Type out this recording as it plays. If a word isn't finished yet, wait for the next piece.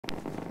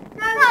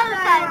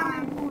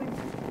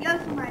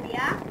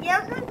Eu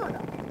sunt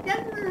Tudor. Eu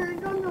sunt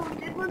domnul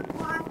trecut cu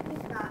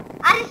asta.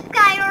 Are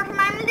skywars,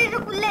 mai multe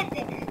joculețe.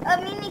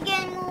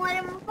 Minigame-ul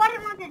are foarte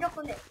multe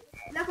joculețe.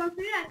 La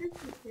construirea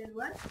acestui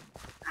server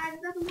a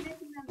ajutat un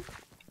prieten de-a mea.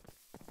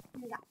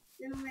 Da.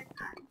 Se nume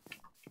Ani.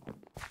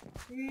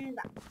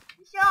 Da.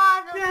 Și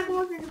Până acum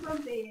o să jucăm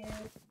pe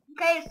el.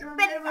 că e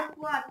super server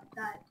foarte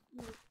tare.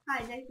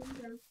 Hai, dai să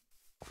intrăm.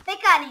 Pe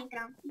care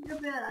intrăm? Intră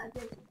pe ăla,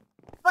 10.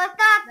 Pe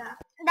ăsta? Da.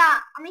 Da,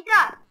 am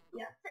intrat.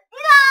 Ia.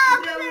 Da,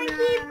 sunt în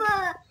echipă.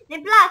 Ne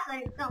place să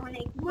jucăm în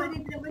echipă. Bă,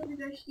 dintre voi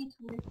trebuie să știți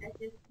cum este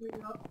acest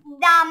joc.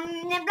 Da,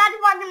 ne place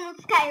foarte mult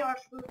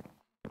skywars-ul.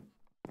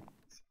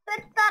 Super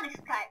tare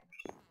skywars.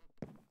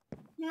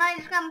 Noi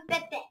jucăm pe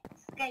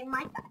text, că e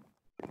mai tare.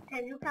 Că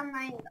jucăm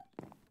noi în doi.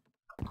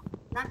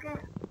 Dacă...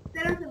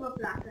 Sperăm să vă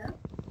placă.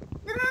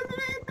 Sperăm să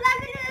vă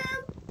placă...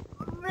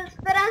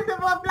 Sperăm să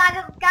vă placă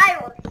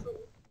skywars-ul.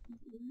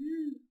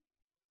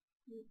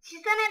 Și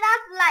să ne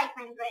dați like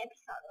pentru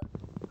episodul.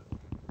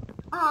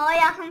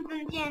 Ăia sunt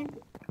contenți.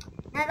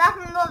 Ne-a dat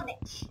un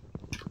dobleci.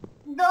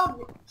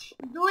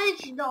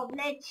 Dulci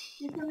dobleci.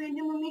 Și să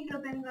mergem în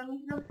mijloc, pentru că în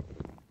mijloc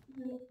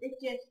sunt niște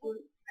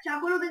chesturi. Și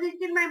acolo vedeți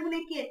cel mai bune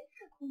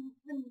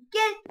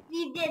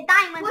Chestii de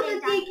diamond. Poți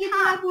să-ți iei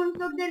chestia ăla cu un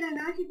stoc de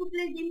lână și tu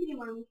pleci din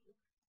prima în mijloc.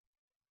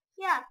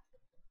 Chiar.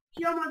 Și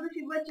eu mă duc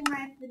și văd ce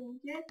mai este din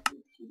chest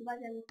și după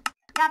aceea nu.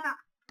 Gata.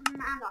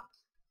 Am luat.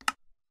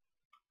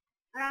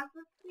 Vreau să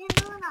fie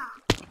ăla.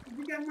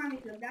 Duce acum în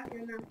mijloc, dacă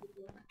eu n-am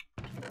făcut ăla.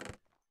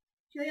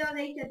 Și eu iau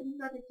de aici din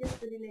toate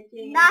chesturile ce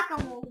e. Dacă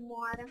mă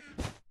omoară.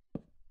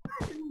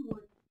 Hai să nu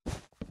mor.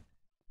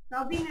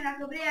 Sau bine,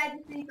 dacă vrei, ai de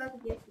să iei toate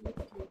chesturile.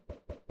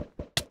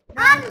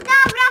 Da,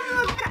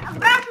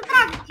 vreau să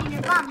trag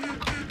cineva.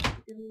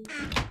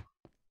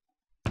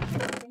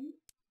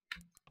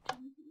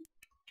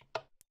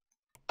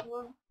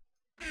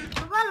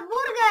 Văd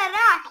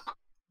burgeraș.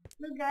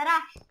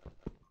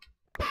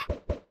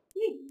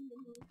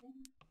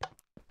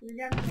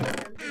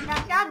 Dar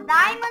așa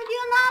diamond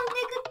eu n-am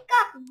decât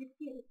casă de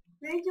fil.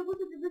 Ai început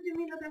să te duci în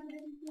mijloc ca să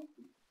vezi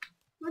chestii.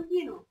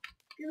 Continuă.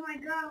 Cât mai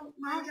grau,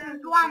 mai grau.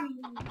 Sunt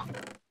oamenii.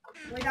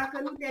 Păi dacă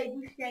nu te-ai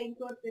dus și te-ai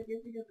întors pe te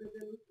zică că te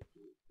nu știu.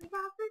 Păi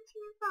da, să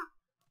cineva.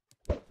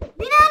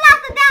 Vine ăla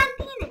să dea în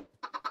tine.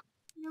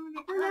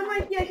 Nu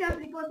mai fie așa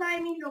fricos, ai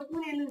în mijloc,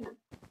 pune lână.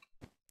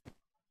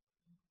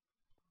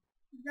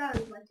 Da,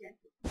 după aceea.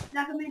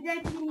 Dacă mergeai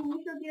prin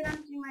mijloc, eram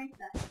și mai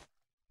tare.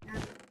 Da.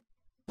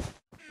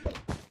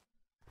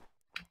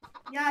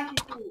 Ia și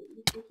tu,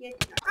 niște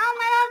chestii. Am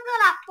mai luat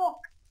ăla foc.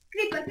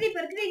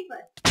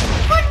 Creeper!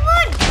 Bun!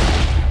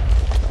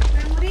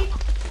 Ai murit?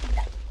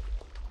 Da.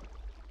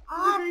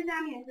 Nu te la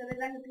mine, să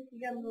vezi dacă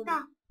câștigăm noi. Da.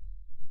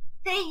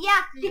 Trei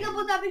viață. Știi că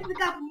poți să apeși pe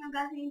capul meu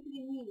ca să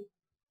intri în mine.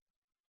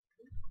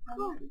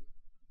 Cum?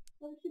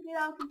 Să știu că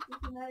erau fixe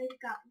să ne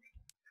arăți capul.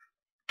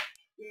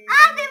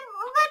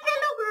 Văd ce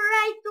lucruri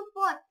ai tu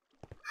poți.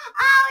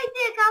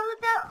 Uite că am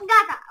vrut.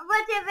 Gata,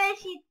 văd ce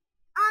vezi și...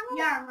 Nu,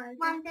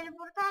 m-am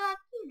teleportat la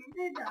tine.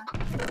 Da.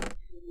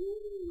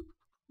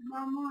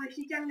 Mamă,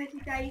 știi ce am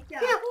găsit aici?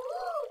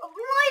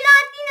 Mă uit la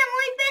tine, mă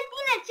uit pe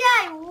tine, ce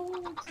ai?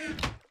 Ce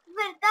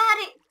super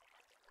tare.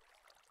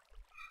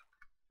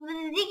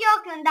 Zic eu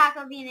când dacă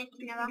vine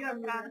cineva să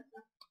tragă.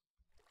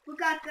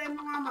 Păcat că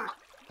nu am ars.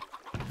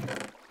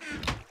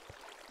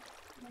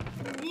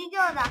 Zic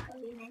eu dacă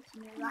vine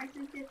cineva. Hai să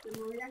încep să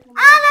mă uit dacă mă...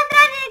 Dar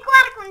trage cu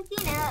arcul în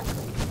tine ăla.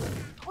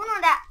 Unul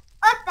de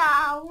ăsta,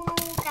 unul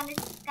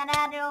care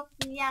are 8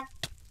 viață.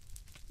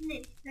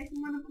 Hai să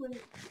mănânc un...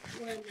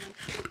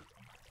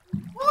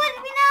 Uite,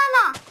 vine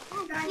ăla!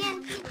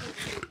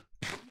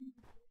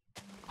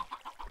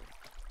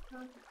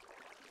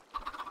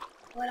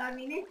 Ăla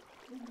vine?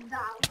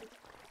 Da.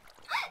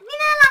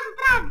 Vine ăla să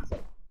tragi!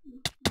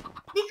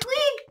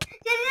 Biscuit!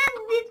 Ce vreau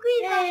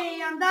biscuit?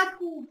 Ei, am dat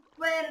cu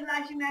perla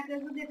și mi-a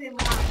căzut de pe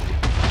masă.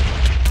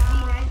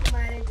 Bine, hai să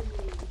mai aleg de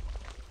mine.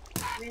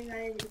 Vezi, mai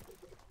aleg de mine.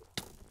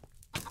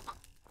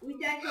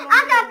 Uite așa.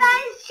 Asta da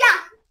în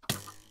 6!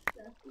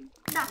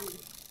 Da.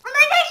 Îmi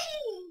dai de și...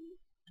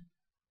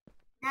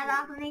 Ne-a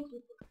dat în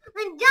echipă.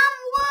 În geam,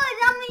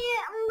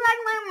 îmi plac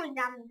mai mult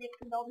geamul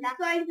decât doblea.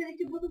 Tu ai înțeles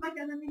ce poți să faci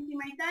ca să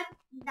fii mai tari?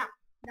 Da.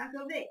 Dacă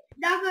vrei.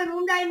 Dacă nu,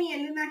 îmi dai mie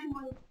lâna și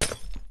mă duc.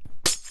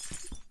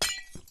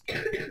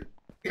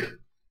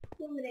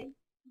 Cum vrei.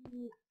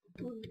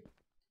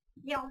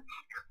 Eu.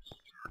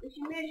 Și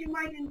mergi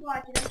mai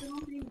întoarce, dacă nu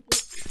primi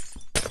chestii.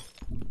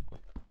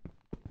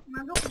 Mă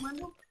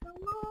duc.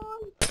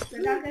 Că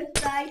dacă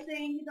stai să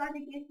iei toate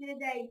chestiile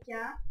de aici,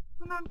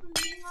 Până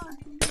atunci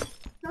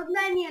tot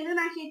dai mie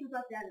lâna și iei tu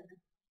toate alea.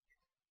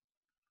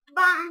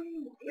 bani.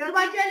 Eu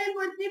după aceea le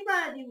împărți pe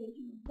ala de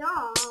mici. Da.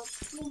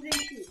 Cum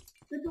vrei tu.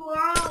 Că tu,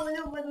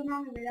 aoleu, văd un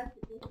om imediat cu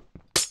tu.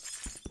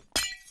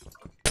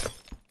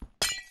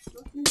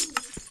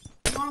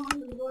 Mamă,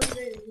 sunt 20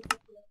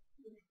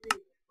 de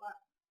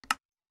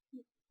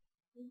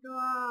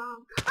Da.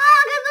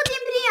 Am căzut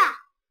din prima.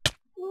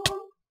 Cum?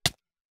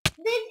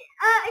 Deci,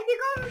 știi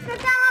cum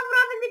stăteam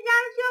aproape de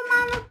geam și eu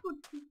m-am născut.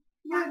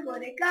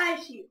 Marcore, ca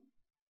și...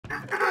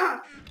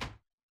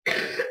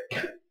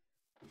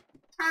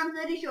 Am am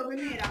sărit și eu, că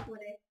nu era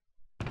corect.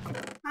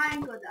 Hai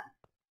încă o dată.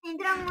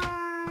 Intrăm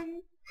în...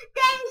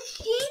 Te-ai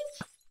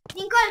 5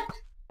 din colț.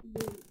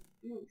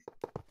 Nu.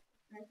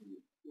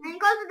 În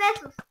colțul de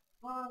sus.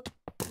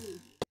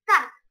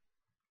 Start.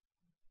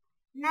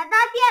 Ne-a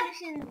dat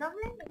iarăși în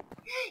doble.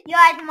 Eu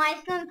aici mai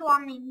sunt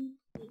oameni.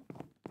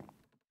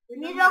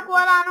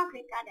 Mijlocul ăla nu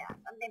cred că are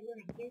asta de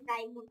bune. Cred că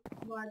ai bun.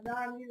 Ba da,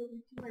 mijlocul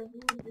e cel mai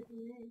bun de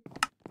tine.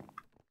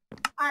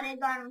 Are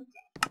doar un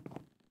ce.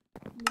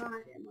 Nu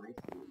are mai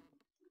sunt.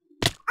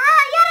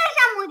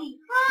 Iarăși a murit.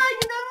 Hai,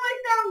 dar nu mai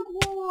stai în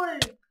gol.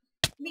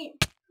 Bine.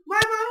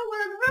 Mai mă rog,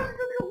 dar vreau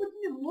să te cu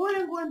tine. Mor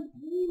în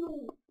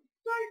continuu.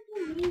 Stai tu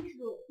în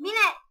mijloc.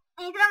 Bine,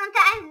 intrăm în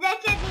time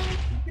 10 din...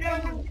 Intrăm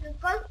în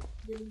colț.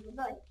 de lângă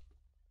 2.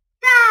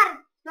 Start.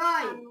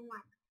 Stai. Nu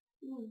mai.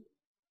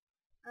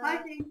 Hai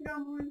să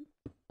intrăm în...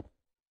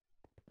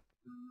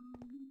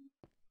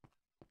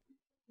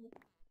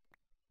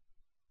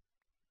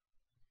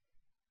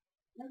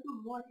 Dacă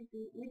mor și tu...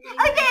 Uite,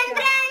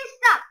 intrăm în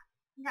stop.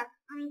 Da,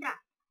 am intrat.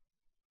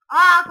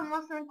 Acum o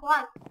să-mi cu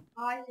alt.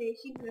 Hai să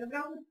ieșim, că eu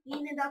vreau cu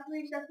tine, dar tu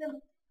ești așa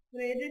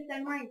frăierât, să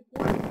nu mai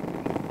pot.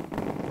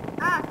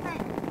 Stai.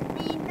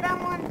 Intrăm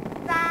în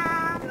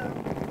stop.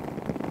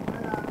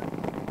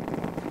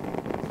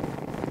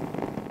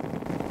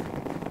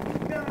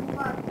 Intrăm în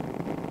pat.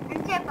 În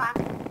ce part?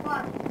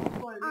 Pat,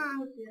 gol,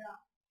 sus era.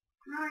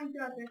 N-a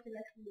intrat în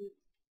același lucru.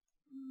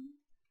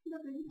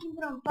 Dacă zic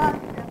intrăm în pat,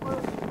 de acolo,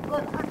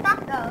 gol. Asta?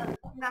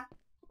 Da.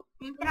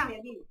 Intrăm. E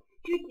bine.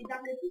 Și uite,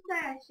 dacă tu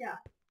stai așa,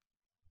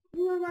 nu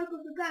e normal că o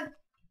să cazi.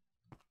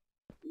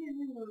 Nu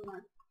e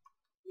normal.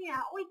 Ia,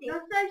 uite.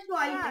 Dar stai și tu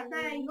aici,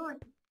 stai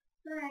aici.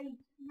 Stai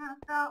aici. Da,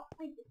 stau,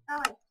 uite, stau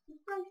aici.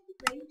 Stai și tu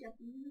pe aici,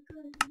 pentru că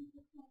nu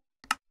se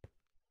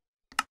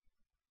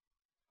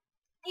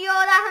Eu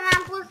dacă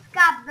mi-am pus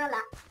cap de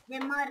ăla, de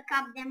măr,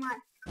 cap de măr.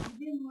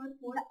 de măr,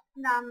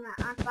 Da,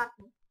 am spart.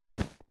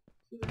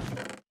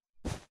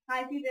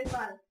 hai, fii pe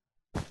fals.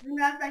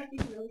 Lângă asta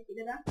știi și eu,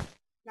 știi, da?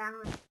 Da,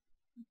 nu.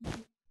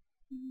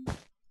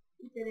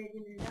 Uite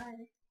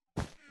regenerare.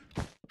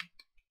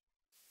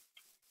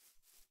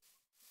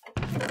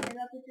 Ai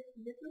dat pe ce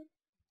de sus?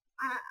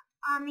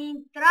 Am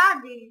intrat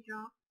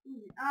deja.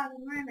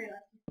 Nu mai merg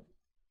asta.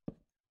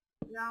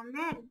 La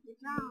merg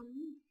deja.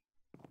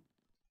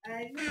 Ai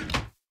ajuns?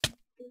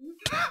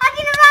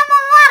 Cineva mă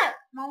omoară!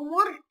 M-a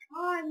omorât.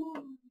 Hai, mă!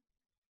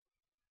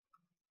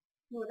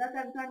 Nu,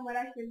 data viitoare mă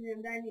lași pe mine,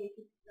 îmi dai mie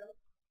echipul tău.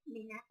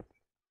 Bine.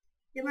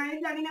 Te mai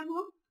uiți la mine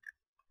acum?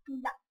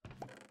 Da.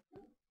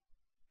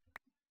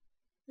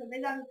 Să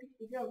vezi dacă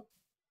câștigăm.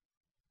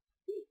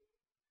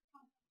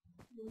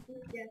 Nu știu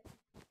ce e.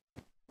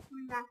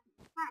 Da.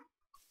 Hai.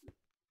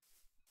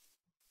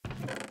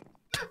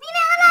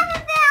 Bine, ăla să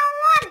te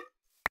omoare!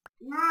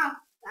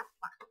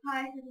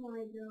 Hai să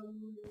mai dăm...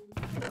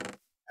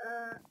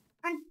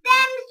 În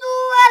temsul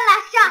ăla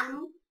 6.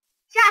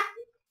 6.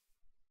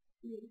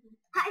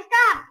 Hai,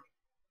 start!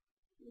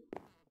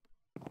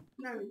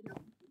 N-am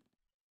intrat.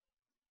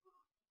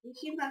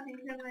 Ieșim ca să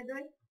intrăm noi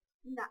doi?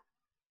 Da.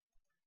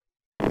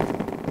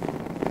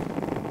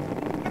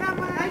 Intrăm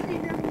în... Hai să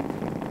intrăm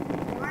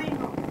mai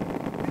nou.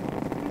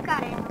 În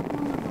care e nou?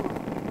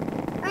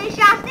 În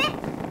 6?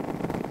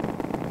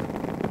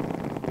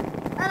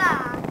 Ăla,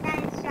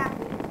 în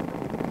 6.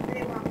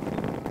 Trebuie.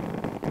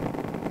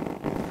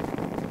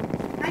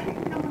 Hai să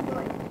intrăm în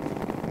 2.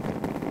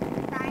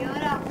 Da, e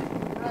ora.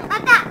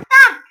 Da,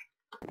 start!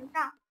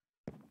 Da.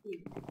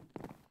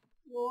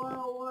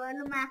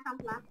 Lumea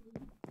asta-mi place.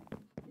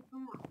 E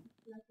frumos.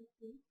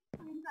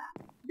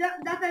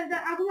 Da,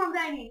 acum îmi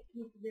dai mie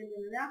de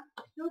lele, da?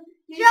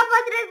 Și eu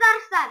păstrez doar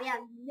star, ia,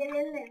 de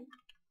lele.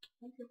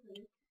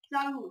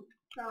 Sau nu,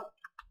 sau,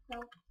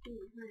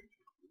 hai.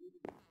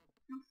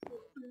 Nu știu,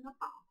 nu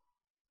fac.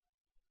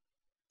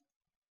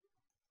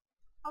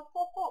 Hop,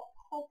 hop, hop,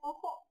 hop, hop,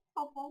 hop,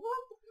 hop, hop,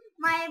 hop.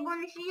 Mai e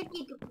bun și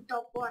kit-ul cu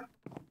topor.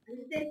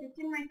 Asta este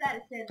cel mai tare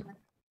server.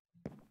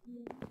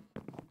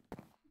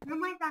 Nu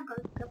mai uita că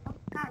pot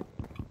cade.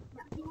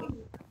 Da,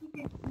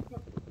 uite.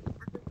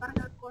 Dacă sparg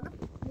acolo.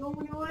 Eu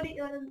uneori,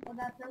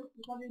 odată,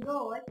 sau de 2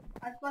 ori,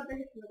 aș scoate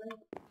și flăgă.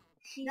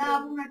 Și da,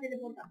 acum m-a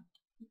teleportat.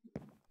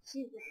 Și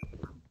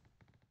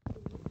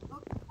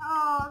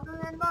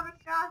sunt doar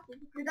 6.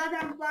 Câteodată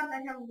am spart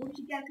așa un grup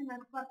și chiar când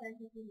am spart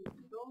așa un grup.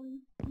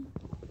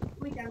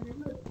 Uite, am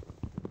văzut.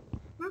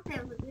 Nu te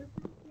văd, eu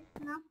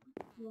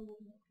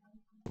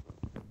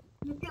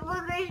nu te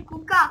văzăiești cu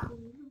capul.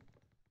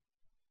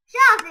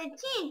 6,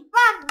 5,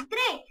 4,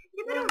 3,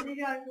 de pe unde?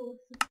 Deja jos.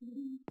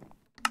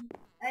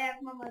 Aia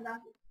acum mă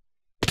dat.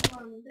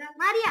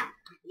 Maria,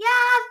 ia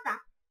asta!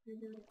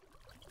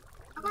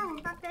 Acum am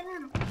uitat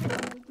terenul.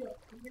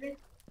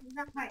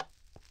 Da, hai.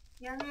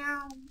 Eu nu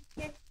iau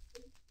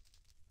chestii.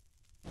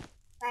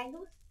 T-ai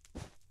dus?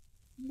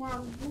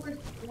 M-am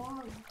dus,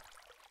 doamne.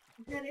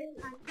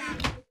 Interesant.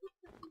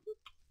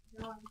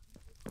 Doamne.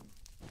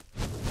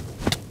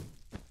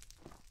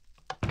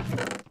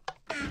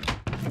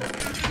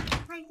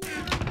 Hai să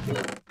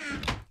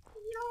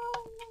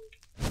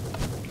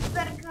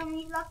sper că în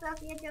mijloc să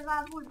fie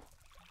ceva bun.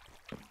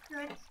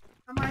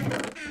 Am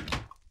ajuns.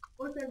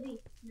 O să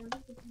vii.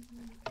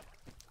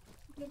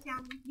 Ce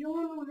ți-am? Eu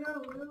nu,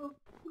 rău.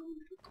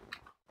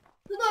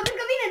 Tudor, cred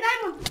că vine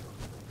Diamond.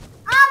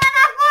 Mi-a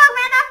dat foc,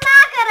 mi-a dat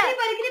flacără!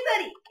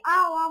 Creeperii!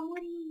 Au, a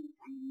murit.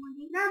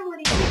 N-am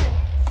murit.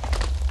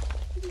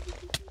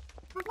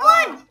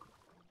 Fugi!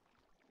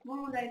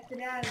 Mamă, dar este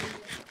real.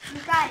 În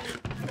care?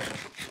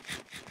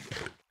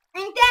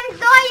 Suntem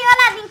doi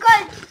ăla din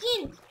colț,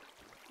 simți?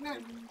 Nu.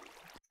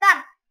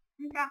 Start.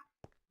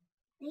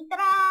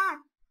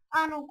 Intrați. A,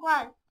 nu, cu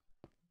alt.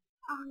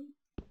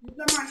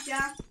 Jucăm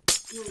așa?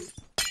 Nu.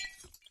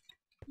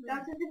 Dar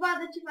să se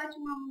vadă ce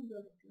facem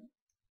amândoi.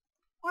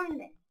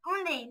 Unde?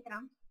 Unde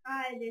intrăm?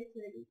 Haide să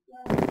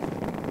ricăm.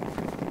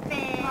 Pe...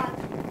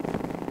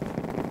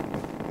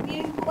 E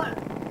în colț.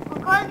 În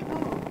colț? Nu.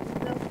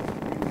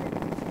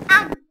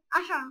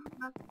 Așa.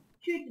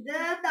 Și uite, de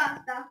data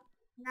asta.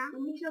 Da?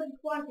 În mijloc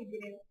e foarte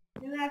greu.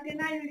 Pentru dacă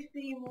n-ai uși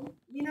primul,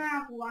 vine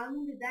aia cu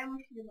anul de dai mă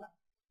și de bani.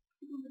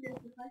 Și cum putem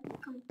să facem?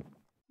 Cum?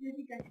 Eu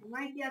zic așa,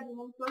 mai întâi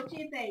adunăm tot ce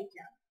e pe aici.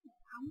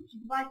 Și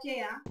după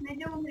aceea,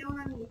 mergem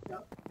împreună în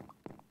mijloc.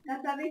 Dar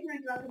să aveți noi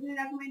toată, pentru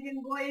dacă mergem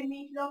goi în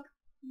mijloc,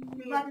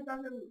 se bate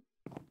toată lumea.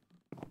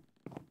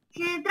 Și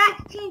ne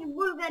tragi 5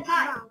 bulgări și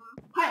mama.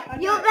 Hai,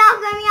 Eu vreau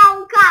să-mi iau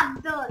un cap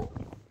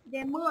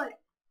de măr.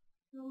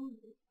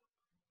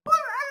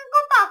 Pun în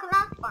copac,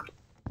 la spate.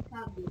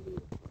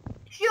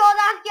 Și eu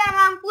dacă chiar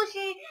m-am pus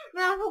și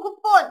mi-am făcut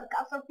poz ca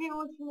să fiu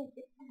mulțumit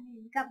de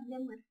cap de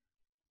măr.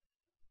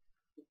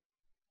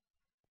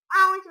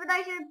 Am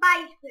 11,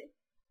 14,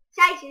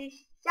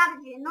 16,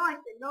 17,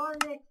 19,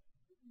 20,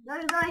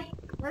 22,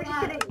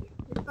 23,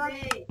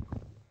 3,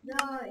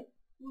 2,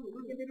 1,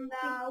 începe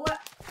runda.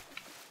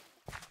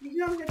 Deci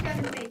nu am să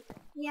cadă pe aici.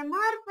 E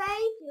măr pe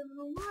aici, e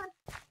vreun măr.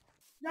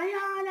 Dar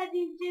ia alea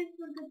din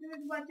gesturi, că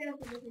trebuie după aceea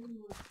să găsim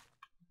măr.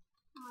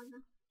 Da.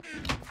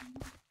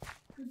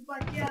 Și după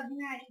aceea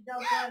vine aia și dau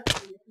cu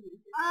altele.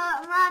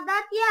 M-a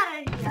dat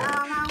iarăși,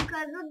 m-am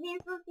căzut din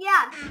sus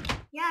iar.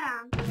 Iar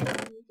am căzut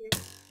din sus.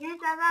 Cine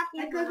s-a dat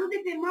Ai căzut de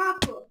pe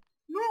mapă.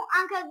 Nu,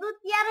 am căzut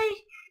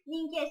iarăși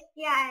din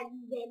chestia aia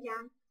de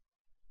geam.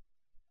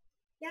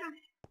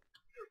 Iarăși.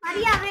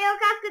 Maria, vrei o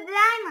cască de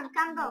diamond?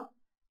 Cam două.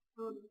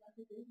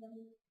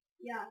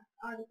 Ia,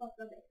 de fapt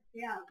aveai.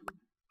 Ia,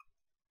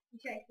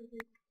 și ai să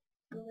vezi.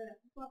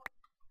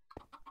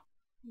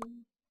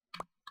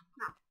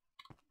 Da.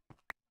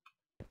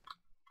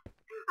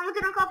 Am avut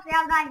un cop să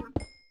iau diamond.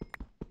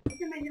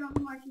 Ce mergem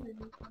acum mașină?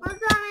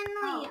 Mulți oameni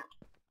nu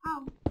iau.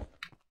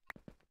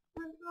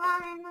 Mulți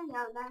oameni nu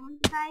iau diamond,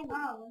 dar e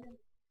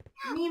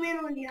nimeni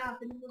nu ia,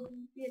 pentru că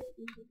nu pierzi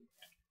timpul.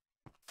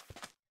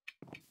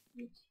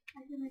 Deci,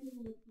 hai să mergem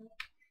în ăsta.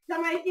 Sau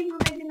mai simplu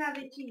mergem la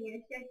vecini,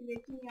 ăștia și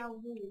vecinii au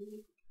bune.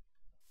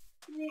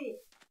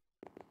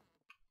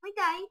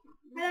 Uite aici.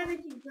 Hai la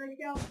vecini, că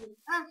ăștia au bune.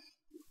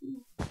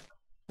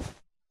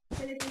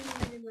 Să le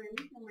punem de mai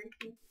mici, sau mai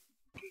simplu.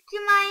 Și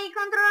mai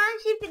controlăm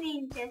și prin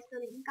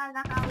chesturi, în caz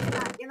dacă au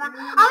uitat ceva.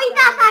 Au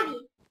uitat, Sabi!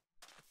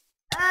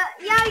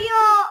 Iau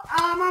eu...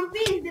 M-am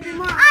prins de pe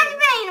mapă. Azi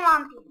vei, nu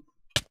m-am prins.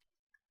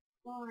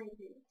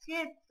 Haide. Ce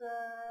să...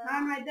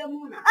 Hai, mai dăm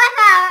una.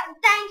 Ăsta,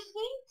 te-ai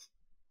știți?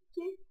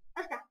 Ce?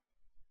 Ăsta.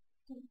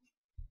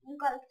 În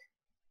colț.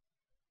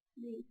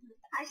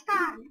 Hai,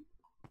 stai.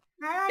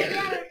 Hai,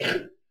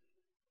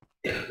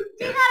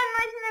 cei care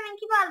noi suntem în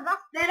echipă albă.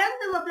 Sperăm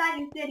să vă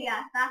placă seria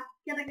asta,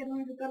 chiar dacă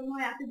nu jucăm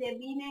noi atât de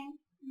bine.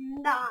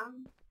 Da.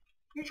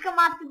 Nu jucăm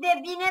atât de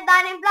bine, dar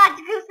ne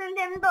place că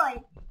suntem doi.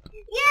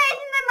 Ei,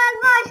 suntem al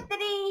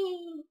voștri.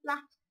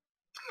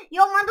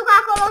 Eu mă duc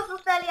acolo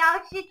sus să-l iau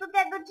și tu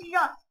te duci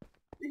jos.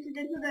 Deci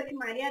de Tudor și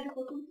Maria,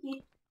 după cum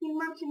știți,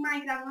 filmăm și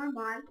Minecraft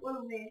normal, o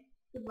lume,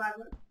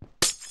 survival.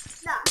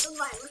 Da,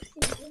 survival,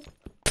 simplu.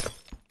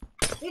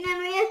 Bine,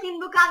 nu e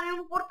simplu că avem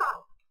un portal.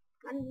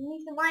 Că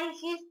nici se mai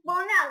și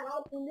spawnează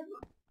undeva.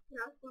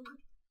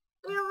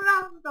 Eu vreau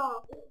să stau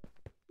acolo.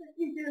 Să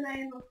știți eu la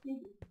el o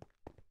stigă.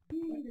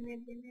 Să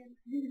mergem el.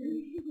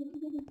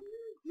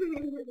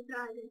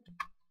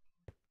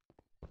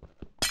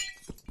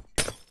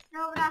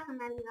 Eu vreau să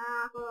merg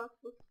acolo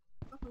sus.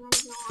 O să merg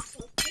la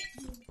acolo sus.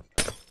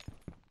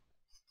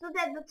 Tu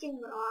te duci în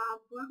vreo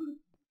apă.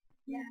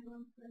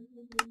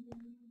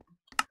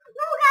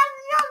 Nu,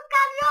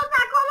 ca jos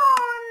acolo,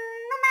 în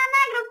lumea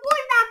neagră,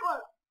 fugi de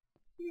acolo.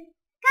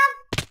 Ca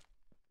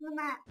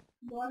lumea.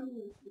 Doar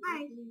nu.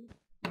 Hai.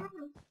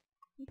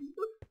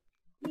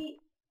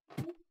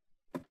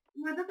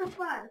 M-a dat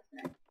afară,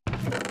 stai.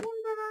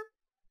 Unde da?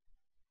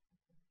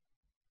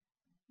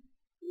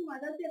 Nu, m-a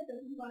dat dreptă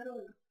cu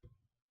parola.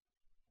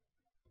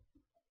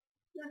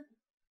 Gata.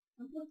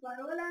 Am pus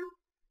parola.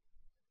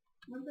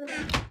 M-a dat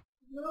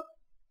joc.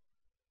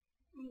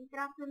 Ai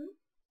intrat în...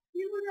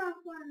 Eu mă dau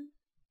afară.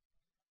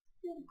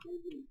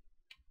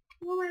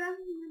 Nu mă mai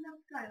lasă să mă dau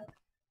scară.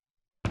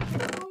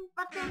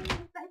 Poate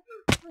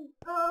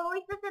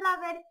uită-te la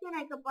versiune,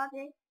 că poate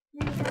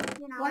nu e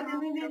versiunea. Poate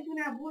nu e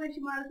versiunea bună și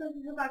m-a lăsat să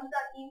joc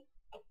atâta timp.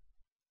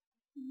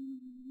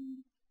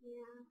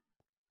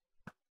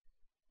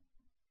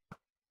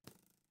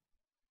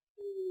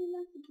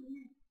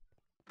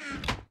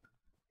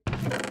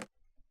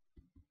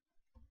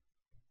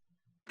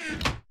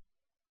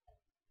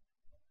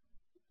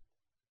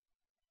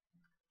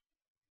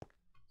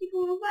 Și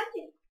cum o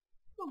face?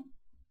 Cum?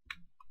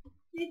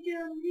 Deci,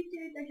 zice,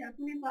 uite așa,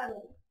 pune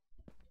balonul.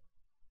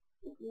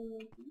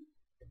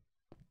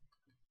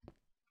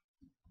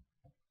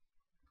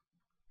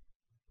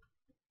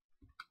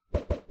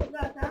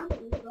 Gata, am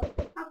pus-o.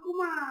 Acum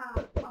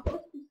a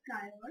fost cu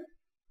skywars.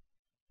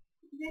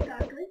 De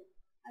cacă,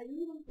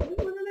 ajung în plus,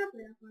 mă dă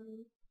înapoi la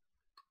balon.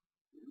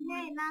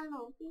 Nei, la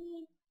lovi,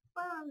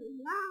 până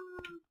la...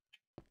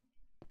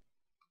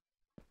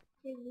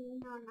 Ce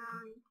vină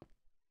n-ai.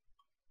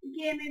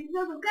 Încheiem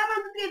episodul. Cam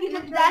atât cu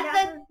episodul de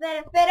astăzi.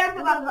 Sperăm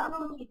că v-a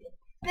plăcut.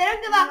 Sperăm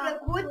că v-a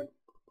plăcut.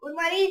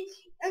 Urmăriți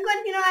în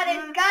continuare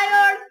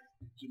skywars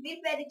și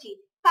fiți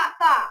fericiți. Pa,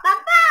 pa! Pa,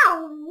 pa!